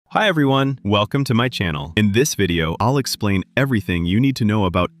Hi everyone, welcome to my channel. In this video, I'll explain everything you need to know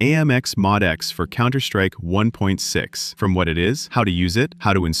about AMX Mod X for Counter-Strike 1.6. From what it is, how to use it,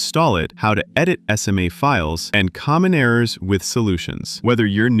 how to install it, how to edit SMA files, and common errors with solutions. Whether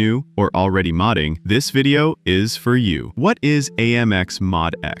you're new or already modding, this video is for you. What is AMX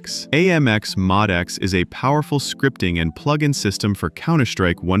Mod X? AMX Mod X is a powerful scripting and plugin system for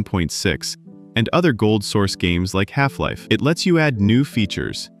Counter-Strike 1.6 and other GoldSrc games like Half-Life. It lets you add new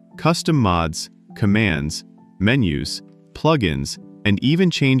features, custom mods, commands, menus, plugins, and even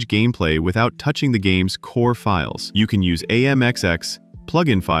change gameplay without touching the game's core files. You can use AMXX,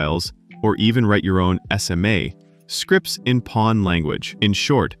 plugin files, or even write your own SMA, scripts in Pawn language. In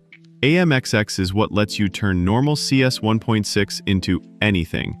short, AMXX is what lets you turn normal CS 1.6 into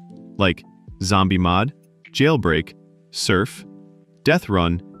anything, like Zombie Mod, Jailbreak, Surf, Death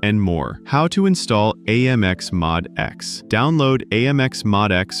Run, and more. How to install AMX Mod X. Download AMX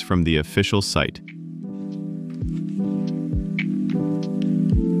Mod X from the official site.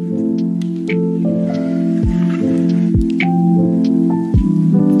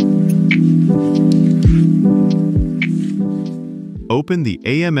 Open the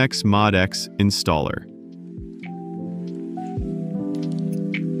AMX Mod X installer.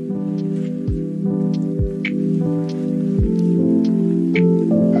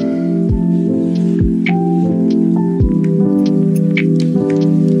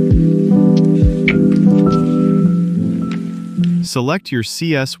 Select your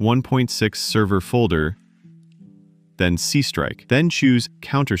CS 1.6 server folder, then C-Strike. Then choose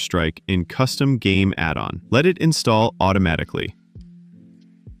Counter-Strike in Custom Game Add-on. Let it install automatically.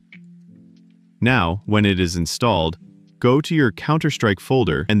 Now, when it is installed, go to your Counter-Strike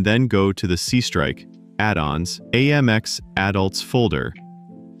folder and then go to the C-Strike, Add-ons, AMX Adults folder,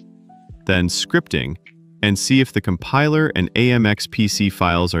 then Scripting, and see if the compiler and AMX PC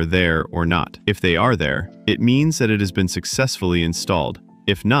files are there or not. If they are there, it means that it has been successfully installed.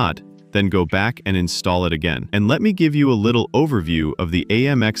 If not, then go back and install it again. And let me give you a little overview of the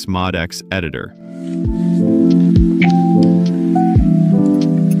AMX Mod X editor.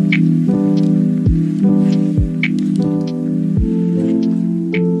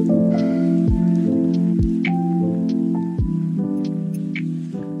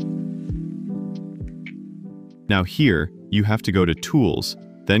 Now here, you have to go to Tools,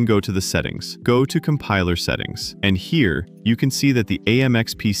 then go to the Settings. Go to Compiler Settings. And here, you can see that the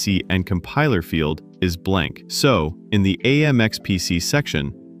AMX PC and compiler field is blank. So, in the AMX PC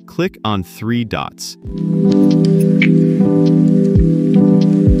section, click on 3 dots.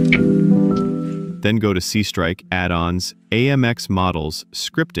 Then go to C-Strike, Add-ons, AMX Models,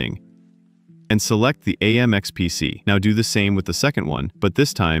 Scripting, and select the AMX PC. Now do the same with the second one, but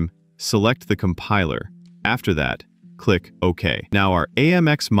this time, select the compiler. After that, click OK. Now our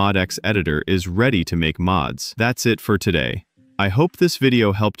AMX Mod X editor is ready to make mods. That's it for today. I hope this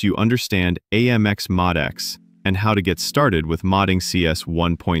video helped you understand AMX Mod X and how to get started with modding CS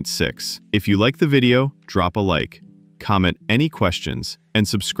 1.6. If you like the video, drop a like, comment any questions, and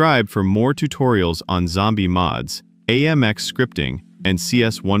subscribe for more tutorials on zombie mods, AMX scripting, and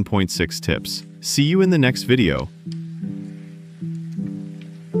CS 1.6 tips. See you in the next video.